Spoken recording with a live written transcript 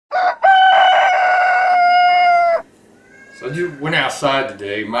I just went outside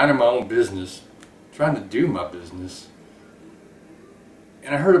today, minding my own business, trying to do my business,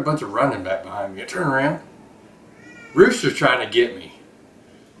 and I heard a bunch of running back behind me. I turned around. Rooster's trying to get me.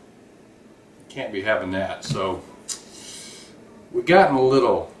 Can't be having that. So we got in a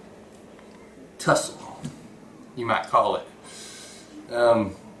little tussle, you might call it.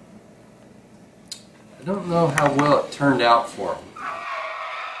 I don't know how well it turned out for him.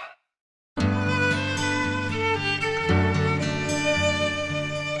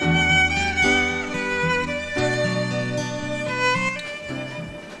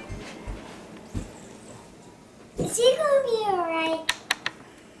 Is he gonna be alright?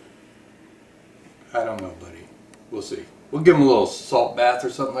 I don't know, buddy. We'll see. We'll give him a little salt bath or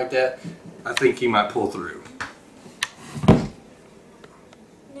something like that. I think he might pull through.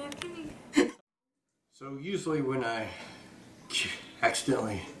 So usually when I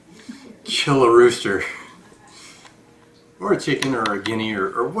accidentally kill a rooster, or a chicken or a guinea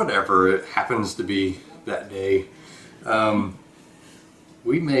or whatever it happens to be that day,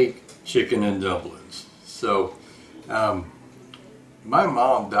 we make chicken and dumplings. So my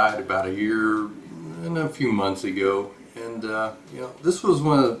mom died about a year and a few months ago, and you know, this was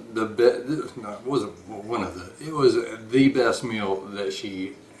one of the best. No, it wasn't one of the. It was the best meal that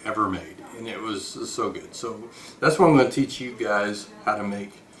she ever made, and it was so good. So that's what I'm going to teach you guys how to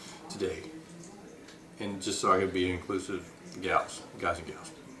make today, and just so I can be inclusive, guys and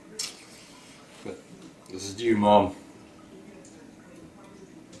gals. But this is to you, Mom.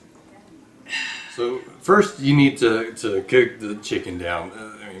 So first you need to cook the chicken down.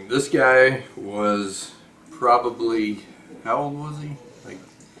 I mean, this guy was probably, how old was he? Like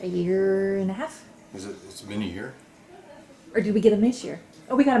a year and a half. It's been a year? Or did we get him this year?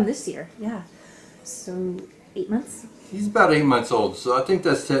 Oh, we got him this year, yeah. So 8 months? He's about 8 months old, so I think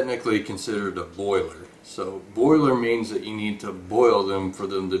that's technically considered a boiler. So boiler means that you need to boil them for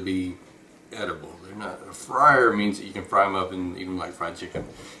them to be edible. They're not. A fryer means that you can fry them up and eat them like fried chicken,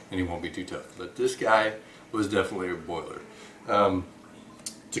 and he won't be too tough. But this guy was definitely a boiler.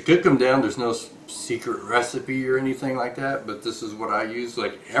 To cook them down, there's no secret recipe or anything like that, but this is what I use.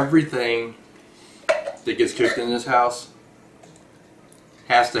 Like, everything that gets cooked in this house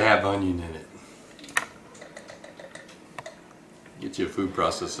has to have onion in it. Get you a food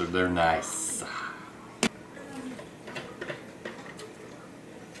processor, they're nice.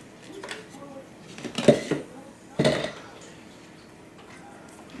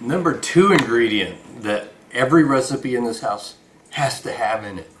 Number 2 ingredient that every recipe in this house has to have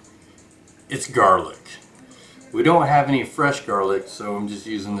in it, it's garlic. We don't have any fresh garlic, so I'm just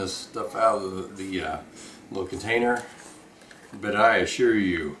using this stuff out of the little container. But I assure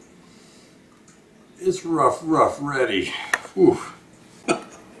you, it's rough ready. Whew.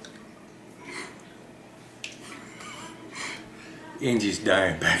 Angie's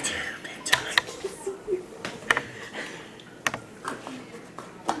dying back there.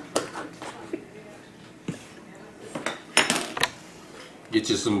 Get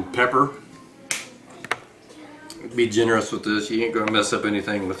you some pepper. Be generous with this. You ain't gonna mess up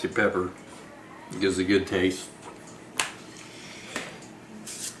anything with your pepper. It gives a good taste.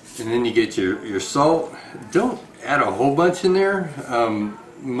 And then you get your salt. Don't add a whole bunch in there.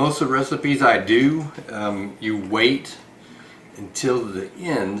 Most of the recipes I do, you wait until the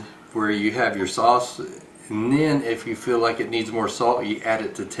end where you have your sauce, and then if you feel like it needs more salt, you add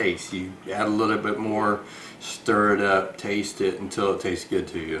it to taste. You add a little bit more, stir it up, taste it until it tastes good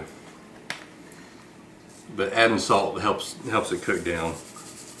to you. But adding salt helps it cook down.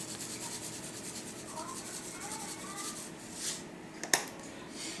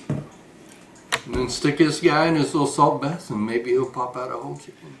 And then stick this guy in his little salt bath, and maybe he'll pop out a whole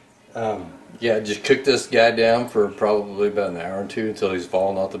chicken. Yeah, just cook this guy down for probably about an hour or two until he's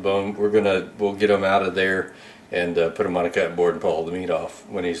falling off the bone. We'll get him out of there and put him on a cutting board and pull all the meat off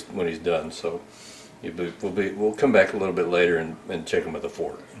when he's done. So we'll come back a little bit later and check him with a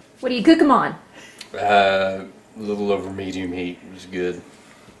fork. What do you cook him on? A little over medium heat is good.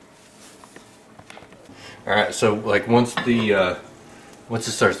 All right, so like once it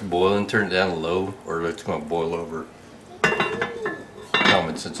starts boiling, turn it down to low, or it's going to boil over.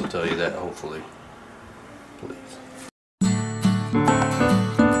 Common sense will tell you that, hopefully. Please.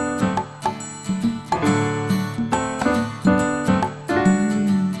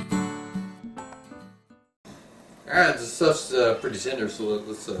 Alright, the stuff's pretty tender, so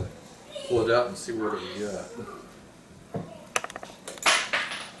let's pull it out and see what we got.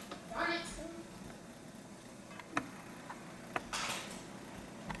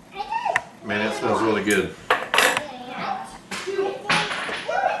 Man, it smells really good.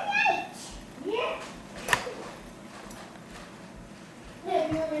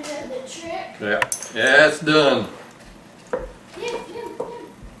 Yeah, yeah, it's done.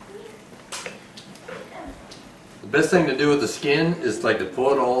 The best thing to do with the skin is like to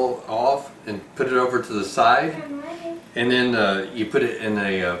pull it all off and put it over to the side, and then you put it in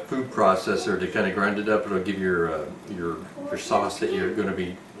a food processor to kind of grind it up. It'll give your sauce that you're going to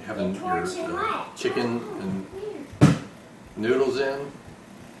be having your chicken and noodles in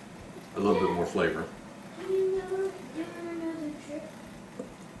a little bit more flavor.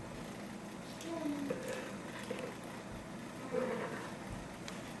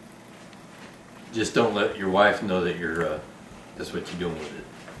 Just don't let your wife know that that's what you're doing with it.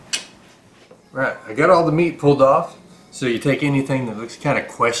 Right, I got all the meat pulled off. So you take anything that looks kind of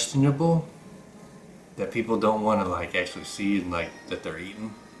questionable, that people don't want to like actually see and like that they're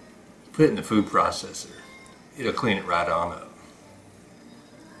eating, put it in the food processor. It'll clean it right on up.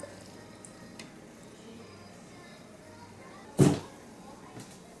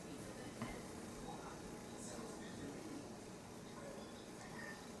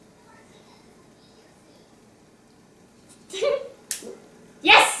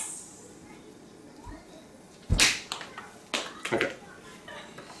 Yes! Okay.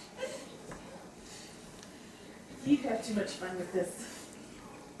 You have too much fun with this.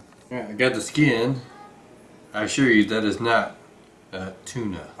 Alright, I got the skin. I assure you that is not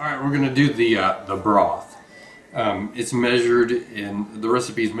tuna. Alright, we're going to do the broth. It's measured the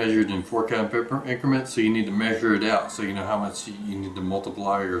recipe is measured in 4-cup increments, so you need to measure it out so you know how much you need to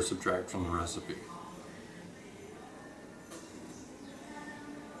multiply or subtract from the recipe.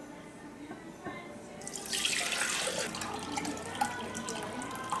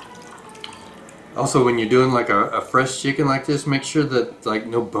 Also, when you're doing like a fresh chicken like this, make sure that like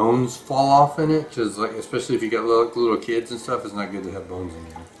no bones fall off in it, because like especially if you got little kids and stuff, it's not good to have bones in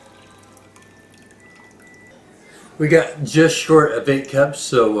there. We got just short of 8 cups,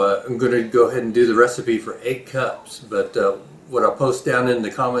 so I'm going to go ahead and do the recipe for 8 cups. But what I'll post down in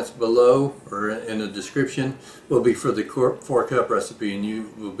the comments below or in the description will be for the 4-cup recipe, and you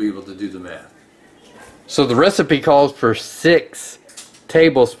will be able to do the math. So the recipe calls for 6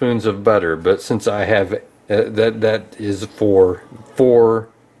 tablespoons of butter, but since I have that is for 4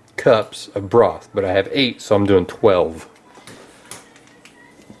 cups of broth, but I have 8, so I'm doing 12.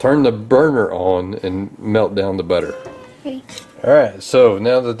 Turn the burner on and melt down the butter. Okay. Alright, so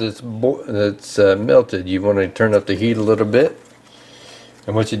now that it's melted, you want to turn up the heat a little bit,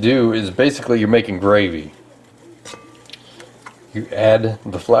 and what you do is basically you're making gravy. You add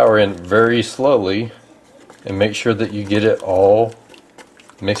the flour in very slowly and make sure that you get it all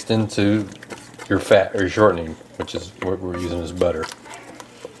mixed into your fat or shortening, which is what we're using as butter.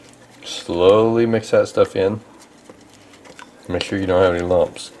 Slowly mix that stuff in. Make sure you don't have any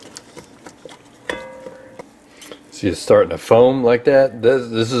lumps. See, it's starting to foam like that.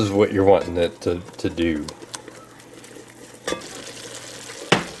 This is what you're wanting it to do.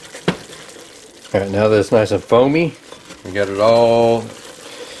 Alright, now that it's nice and foamy, we got it all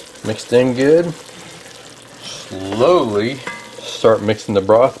mixed in good. Slowly start mixing the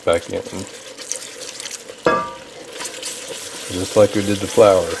broth back in, just like we did the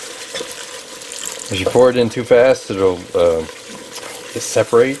flour. If you pour it in too fast, it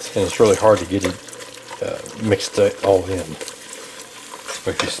separates, and it's really hard to get it mixed all in.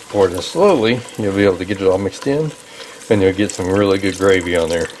 But if you pour it in slowly, you'll be able to get it all mixed in, and you'll get some really good gravy on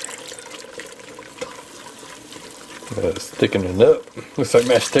there. It's thickening up. Looks like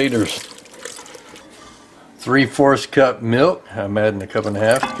mashed taters. 3/4 cup milk. I'm adding a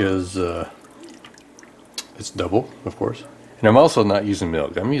 1.5 cups because it's double, of course. And I'm also not using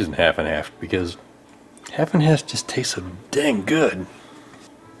milk. I'm using 1/2 because 1/2 just tastes so dang good.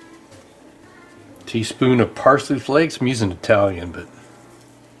 Teaspoon of parsley flakes. I'm using Italian, but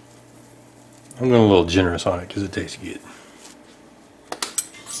I'm going a little generous on it because it tastes good.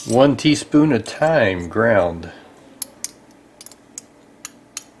 1 teaspoon of thyme ground.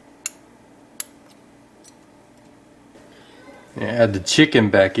 Add the chicken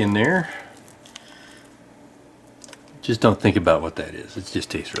back in there. Just don't think about what that is. It just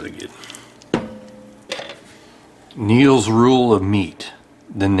tastes really good. Neil's rule of meat.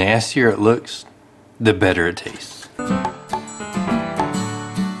 The nastier it looks, the better it tastes.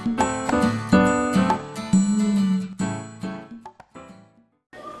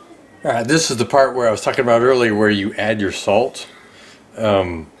 Alright, this is the part where I was talking about earlier where you add your salt.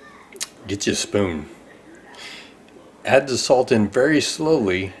 Get you a spoon. Add the salt in very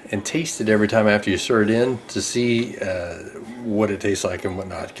slowly and taste it every time after you stir it in to see what it tastes like and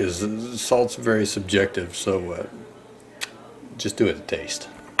whatnot, because salt's very subjective, so just do it to taste.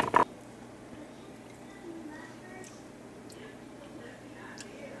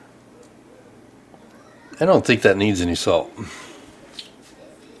 I don't think that needs any salt.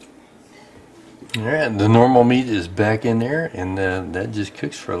 Alright, the normal meat is back in there, and that just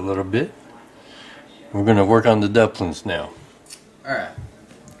cooks for a little bit. We're going to work on the dumplings now. Alright,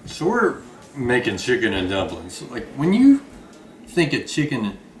 so we're making chicken and dumplings. Like, when you think of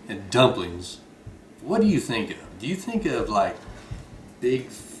chicken and dumplings, what do you think of? Do you think of like big,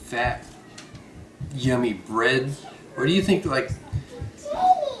 fat, yummy bread? Or do you think like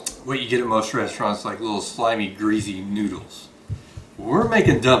what you get at most restaurants, like little slimy, greasy noodles? We're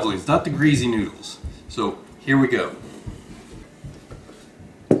making dumplings, not the greasy noodles. So here we go.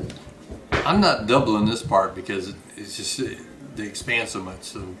 I'm not doubling this part because it's just they expand so much,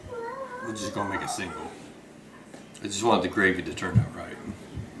 so we're just gonna make a single. I just wanted the gravy to turn out right.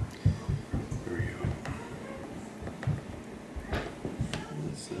 Here we go.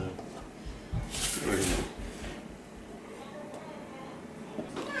 Let's, wait a minute.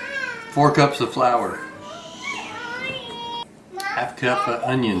 4 cups of flour. Half cup of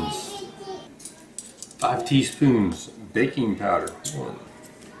onions, 5 teaspoons baking powder,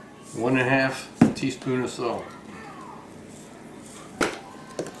 1.5 teaspoon of salt,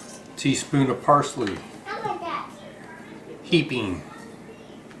 teaspoon of parsley, heaping,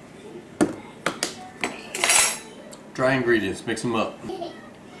 dry ingredients, mix them up,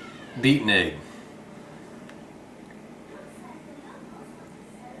 beaten egg,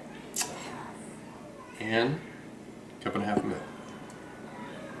 and 1.5 cups of milk.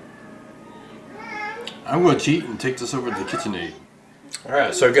 I'm going to cheat and take this over to the KitchenAid.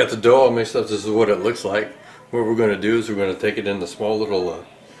 Alright, so I've got the dough all mixed up. This is what it looks like. What we're going to do is we're going to take it into small little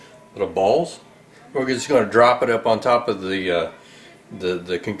balls. We're just going to drop it up on top of the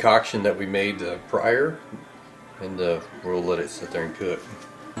concoction that we made prior, and we'll let it sit there and cook.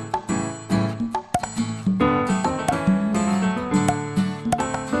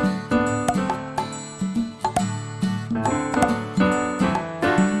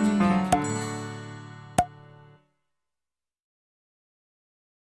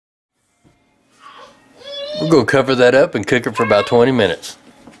 We're going to cover that up and cook it for about 20 minutes.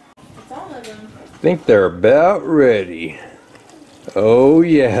 I think they're about ready. Oh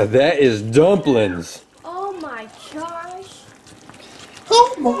yeah, that is dumplings. Oh my gosh.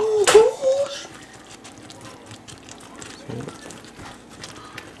 Oh my gosh.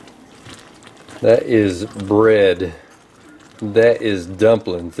 That is bread. That is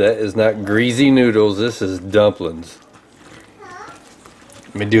dumplings. That is not greasy noodles. This is dumplings.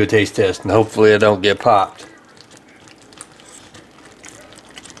 Let me do a taste test and hopefully I don't get popped.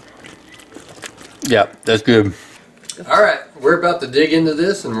 Yeah, that's good. Alright, we're about to dig into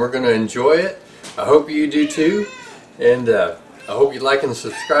this and we're going to enjoy it. I hope you do too. And I hope you like and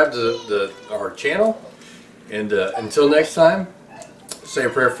subscribe to our channel. And until next time, say a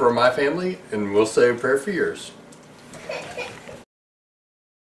prayer for my family and we'll say a prayer for yours.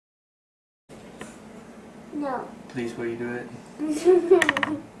 No. Please, will you do it?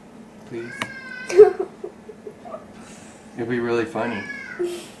 Please. It'll be really funny.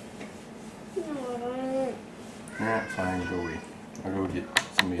 Alright, fine, go away. I'll go get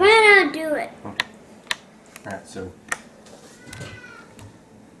some meat. Why not do it? Okay. Alright, so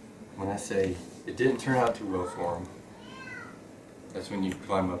when I say it didn't turn out too well for him, that's when you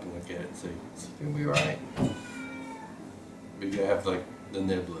climb up and look at it and say, is he gonna be alright? But you gotta have like the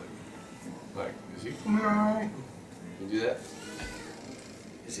nib look. Like, is he gonna be alright? You do that?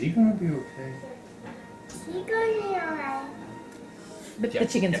 Is he gonna be okay? Is he gonna be alright? But Yeah, the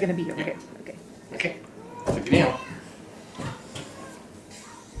chicken's yeah, gonna be over yeah. here. Okay. Okay. Look it down.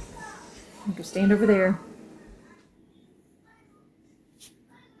 Go stand over there.